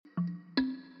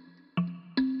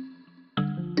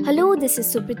Hello, this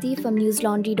is Supriti from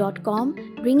newslaundry.com,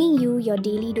 bringing you your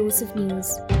daily dose of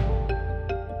news.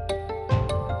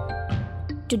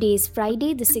 Today is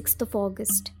Friday, the 6th of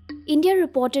August. India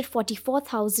reported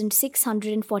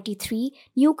 44,643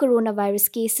 new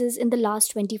coronavirus cases in the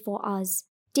last 24 hours,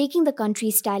 taking the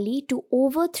country's tally to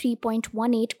over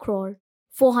 3.18 crore.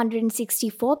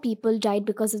 464 people died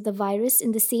because of the virus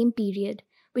in the same period,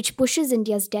 which pushes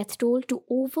India's death toll to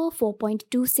over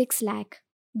 4.26 lakh.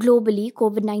 Globally,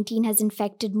 COVID-19 has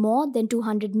infected more than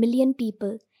 200 million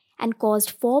people and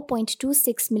caused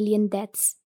 4.26 million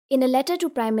deaths. In a letter to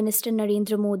Prime Minister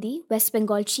Narendra Modi, West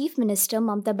Bengal Chief Minister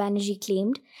Mamata Banerjee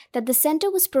claimed that the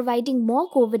centre was providing more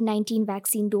COVID-19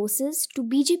 vaccine doses to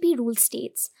BJP-ruled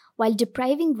states while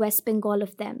depriving West Bengal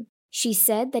of them. She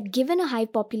said that given a high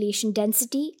population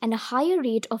density and a higher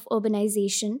rate of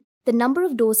urbanization, the number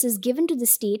of doses given to the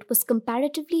state was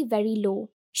comparatively very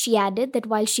low. She added that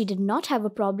while she did not have a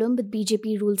problem with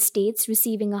BJP-ruled states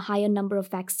receiving a higher number of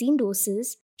vaccine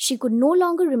doses, she could no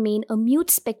longer remain a mute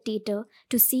spectator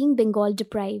to seeing Bengal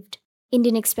deprived.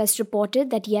 Indian Express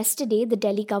reported that yesterday the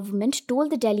Delhi government told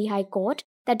the Delhi High Court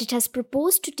that it has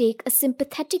proposed to take a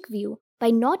sympathetic view by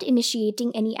not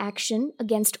initiating any action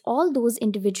against all those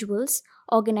individuals,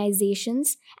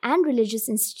 organizations, and religious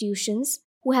institutions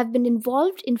who have been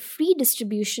involved in free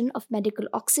distribution of medical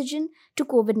oxygen to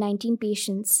COVID-19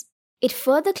 patients. It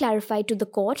further clarified to the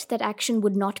court that action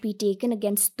would not be taken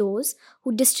against those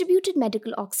who distributed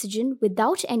medical oxygen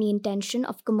without any intention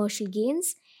of commercial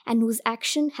gains and whose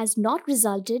action has not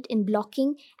resulted in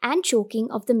blocking and choking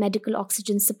of the medical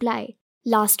oxygen supply.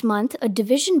 Last month, a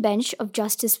division bench of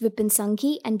Justice Vipin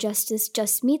Sanghi and Justice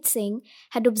Jasmeet Singh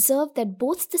had observed that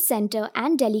both the centre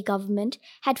and Delhi government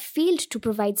had failed to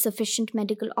provide sufficient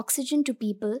medical oxygen to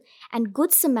people, and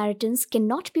Good Samaritans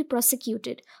cannot be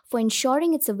prosecuted for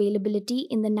ensuring its availability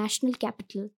in the national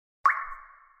capital.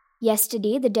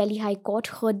 Yesterday, the Delhi High Court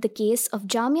heard the case of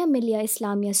Jamia Millia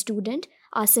Islamia student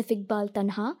Asif Iqbal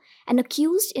Tanha, an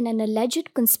accused in an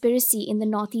alleged conspiracy in the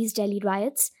Northeast Delhi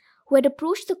riots, who had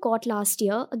approached the court last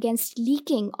year against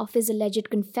leaking of his alleged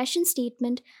confession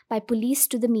statement by police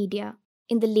to the media.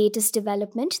 In the latest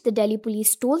development, the Delhi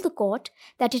police told the court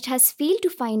that it has failed to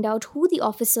find out who the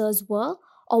officers were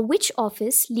or which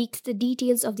office leaked the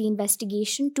details of the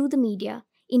investigation to the media,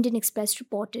 Indian Express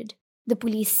reported. The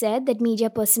police said that media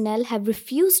personnel have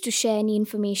refused to share any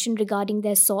information regarding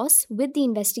their source with the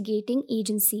investigating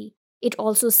agency. It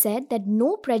also said that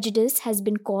no prejudice has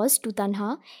been caused to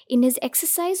Tanha in his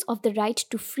exercise of the right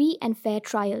to free and fair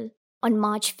trial. On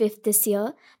March 5th this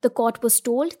year, the court was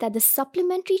told that the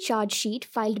supplementary charge sheet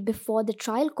filed before the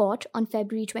trial court on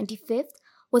February 25th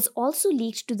was also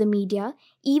leaked to the media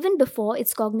even before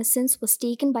its cognizance was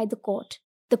taken by the court.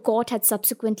 The court had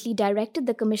subsequently directed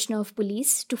the Commissioner of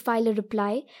Police to file a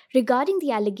reply regarding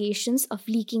the allegations of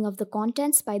leaking of the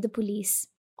contents by the police.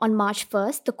 On March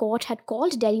 1st, the court had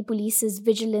called Delhi Police's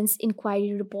Vigilance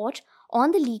Inquiry report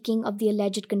on the leaking of the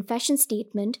alleged confession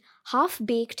statement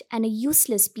half-baked and a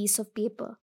useless piece of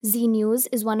paper. Zee News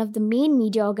is one of the main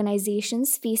media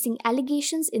organizations facing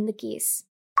allegations in the case.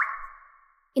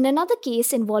 In another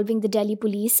case involving the Delhi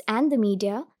Police and the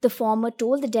media, the former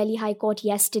told the Delhi High Court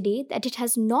yesterday that it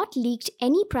has not leaked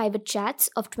any private chats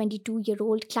of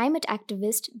 22-year-old climate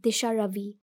activist Disha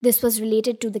Ravi. This was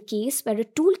related to the case where a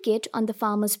toolkit on the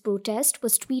farmers' protest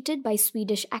was tweeted by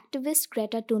Swedish activist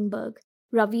Greta Thunberg.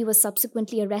 Ravi was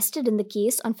subsequently arrested in the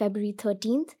case on February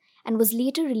 13th and was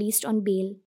later released on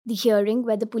bail. The hearing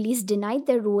where the police denied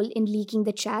their role in leaking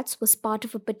the chats was part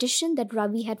of a petition that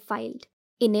Ravi had filed.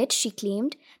 In it, she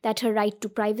claimed that her right to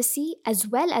privacy as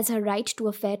well as her right to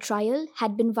a fair trial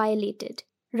had been violated.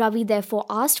 Ravi therefore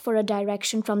asked for a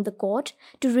direction from the court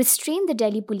to restrain the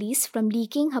Delhi police from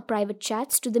leaking her private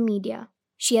chats to the media.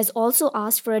 She has also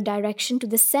asked for a direction to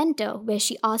the centre where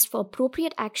she asked for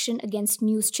appropriate action against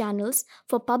news channels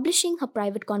for publishing her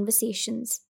private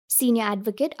conversations. Senior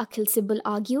advocate Akhil Sibal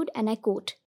argued, and I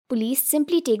quote, "Police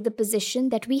simply take the position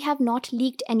that we have not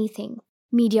leaked anything.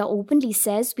 Media openly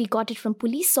says we got it from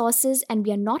police sources and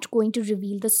we are not going to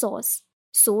reveal the source.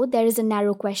 So there is a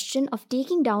narrow question of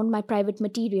taking down my private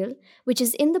material, which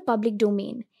is in the public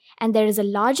domain. And there is a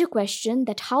larger question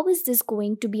that how is this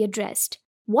going to be addressed?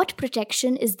 What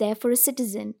protection is there for a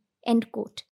citizen?" End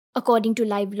quote. According to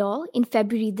Live Law, in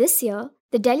February this year,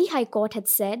 the Delhi High Court had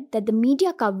said that the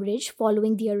media coverage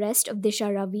following the arrest of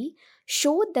Disha Ravi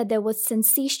showed that there was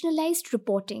sensationalized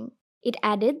reporting. It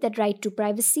added that right to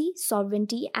privacy,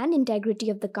 sovereignty, and integrity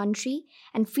of the country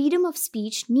and freedom of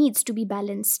speech needs to be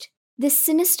balanced. This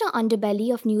sinister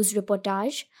underbelly of news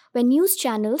reportage, where news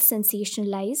channels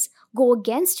sensationalize, go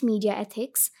against media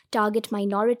ethics, target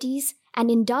minorities,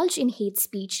 and indulge in hate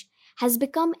speech has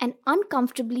become an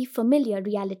uncomfortably familiar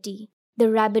reality. The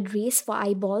rabid race for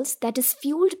eyeballs that is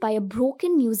fueled by a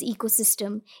broken news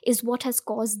ecosystem is what has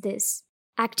caused this.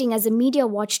 Acting as a media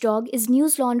watchdog is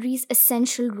News Laundry's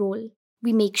essential role.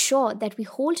 We make sure that we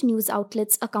hold news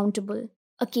outlets accountable.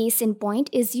 A case in point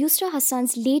is Yusra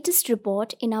Hassan's latest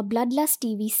report in our Bloodlust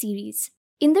TV series.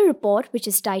 In the report, which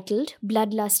is titled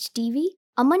Bloodlust TV,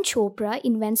 Aman Chopra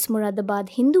invents Muradabad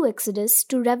Hindu exodus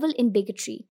to revel in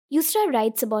bigotry. Yusra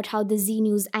writes about how the Zee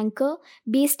News anchor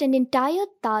based an entire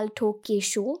Tal Thok Ke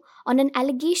show on an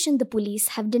allegation the police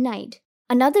have denied.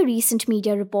 Another recent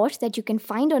media report that you can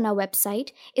find on our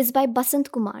website is by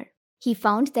Basant Kumar. He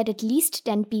found that at least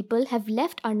 10 people have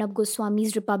left Arnab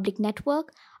Goswami's Republic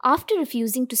Network after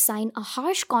refusing to sign a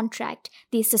harsh contract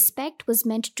they suspect was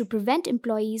meant to prevent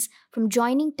employees from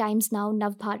joining Times Now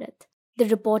Navbharat. The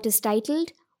report is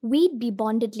titled, We'd Be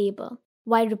Bonded Labor,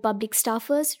 Why Republic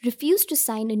Staffers Refuse to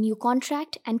Sign a New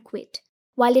Contract and Quit.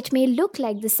 While it may look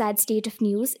like the sad state of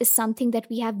news is something that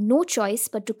we have no choice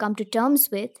but to come to terms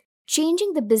with,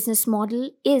 changing the business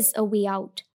model is a way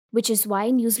out, which is why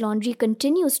News Laundry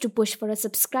continues to push for a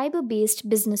subscriber-based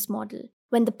business model.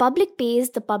 When the public pays,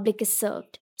 the public is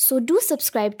served. So do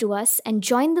subscribe to us and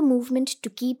join the movement to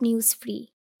keep news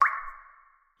free.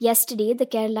 Yesterday, the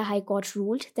Kerala High Court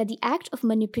ruled that the act of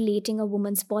manipulating a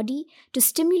woman's body to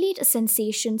stimulate a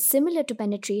sensation similar to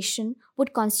penetration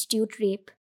would constitute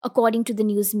rape. According to the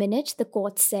News Minute, the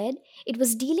court said it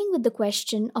was dealing with the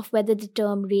question of whether the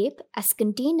term rape, as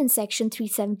contained in Section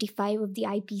 375 of the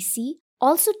IPC,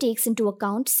 also takes into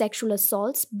account sexual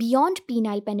assaults beyond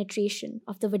penile penetration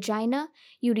of the vagina,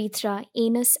 urethra,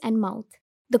 anus, and mouth.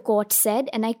 The court said,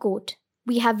 and I quote,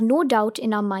 "We have no doubt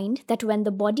in our mind that when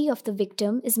the body of the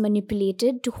victim is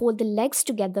manipulated to hold the legs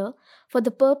together for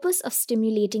the purpose of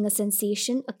stimulating a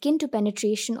sensation akin to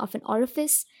penetration of an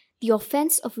orifice, the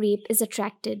offense of rape is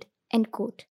attracted." End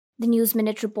quote. The News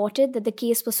Minute reported that the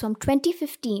case was from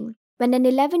 2015, when an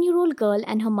 11-year-old girl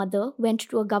and her mother went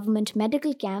to a government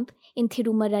medical camp in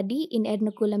Thirumaradi in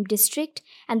Ernakulam district,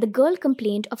 and the girl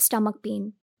complained of stomach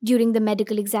pain. During the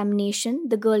medical examination,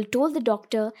 the girl told the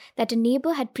doctor that a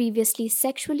neighbor had previously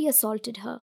sexually assaulted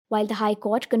her. While the High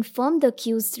Court confirmed the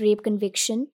accused's rape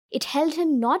conviction, it held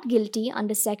him not guilty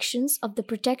under sections of the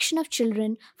Protection of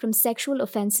Children from Sexual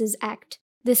Offences Act.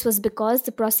 This was because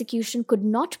the prosecution could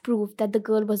not prove that the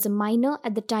girl was a minor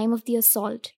at the time of the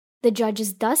assault. The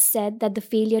judges thus said that the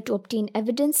failure to obtain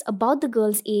evidence about the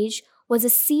girl's age was a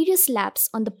serious lapse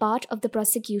on the part of the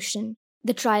prosecution.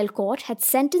 The trial court had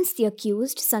sentenced the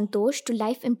accused, Santosh, to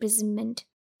life imprisonment.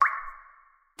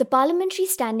 The Parliamentary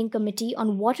Standing Committee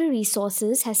on Water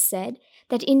Resources has said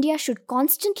that India should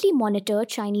constantly monitor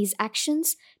Chinese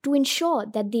actions to ensure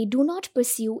that they do not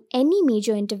pursue any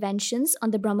major interventions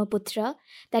on the Brahmaputra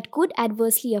that could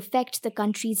adversely affect the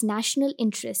country's national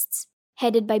interests.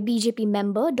 Headed by BJP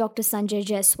member Dr. Sanjay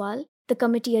Jaiswal, the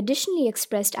committee additionally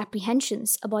expressed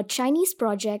apprehensions about Chinese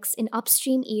projects in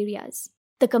upstream areas.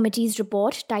 The committee's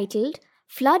report, titled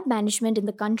Flood Management in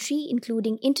the Country,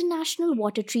 including International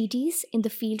Water Treaties in the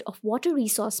Field of Water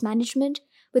Resource Management,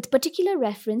 with particular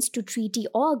reference to treaty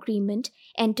or agreement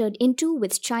entered into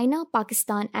with China,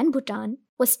 Pakistan, and Bhutan,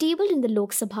 was tabled in the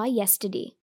Lok Sabha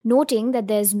yesterday. Noting that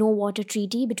there is no water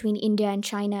treaty between India and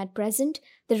China at present,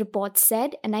 the report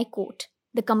said, and I quote,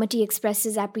 "The committee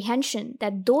expresses apprehension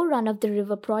that though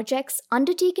run-of-the-river projects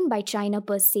undertaken by China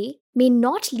per se may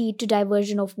not lead to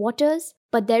diversion of waters,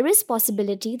 but there is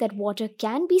possibility that water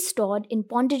can be stored in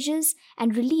pondages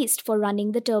and released for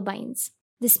running the turbines.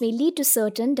 This may lead to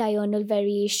certain diurnal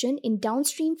variation in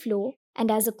downstream flow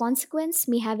and as a consequence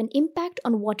may have an impact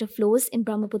on water flows in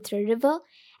Brahmaputra River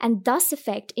and thus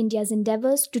affect India's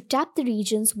endeavours to tap the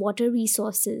region's water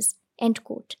resources." End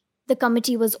quote. The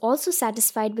committee was also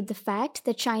satisfied with the fact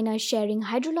that China is sharing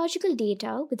hydrological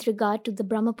data with regard to the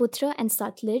Brahmaputra and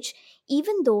Satluj,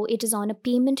 even though it is on a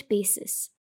payment basis.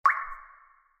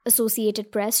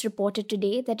 Associated Press reported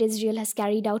today that Israel has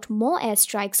carried out more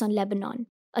airstrikes on Lebanon.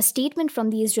 A statement from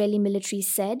the Israeli military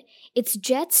said its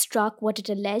jets struck what it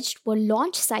alleged were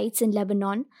launch sites in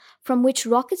Lebanon from which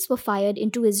rockets were fired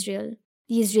into Israel.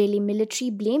 The Israeli military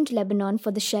blamed Lebanon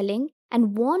for the shelling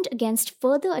and warned against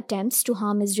further attempts to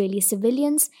harm Israeli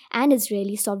civilians and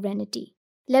Israeli sovereignty.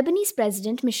 Lebanese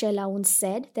President Michel Aoun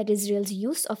said that Israel's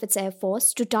use of its air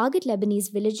force to target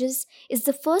Lebanese villages is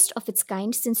the first of its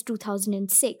kind since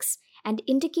 2006 and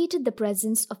indicated the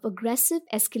presence of aggressive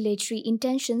escalatory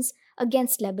intentions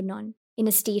against Lebanon. In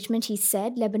a statement, he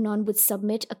said Lebanon would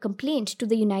submit a complaint to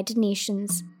the United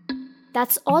Nations.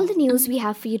 That's all the news we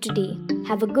have for you today.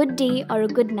 Have a good day or a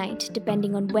good night,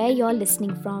 depending on where you're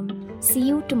listening from. See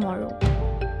you tomorrow.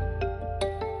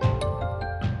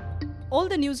 All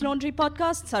the News Laundry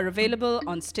podcasts are available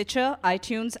on Stitcher,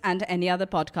 iTunes, and any other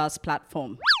podcast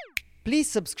platform. Please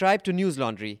subscribe to News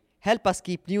Laundry. Help us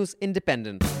keep news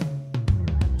independent.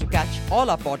 To catch all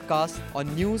our podcasts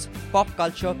on news, pop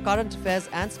culture, current affairs,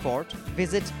 and sport,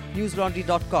 visit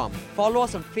newslaundry.com. Follow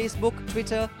us on Facebook,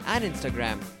 Twitter, and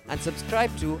Instagram, and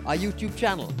subscribe to our YouTube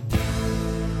channel.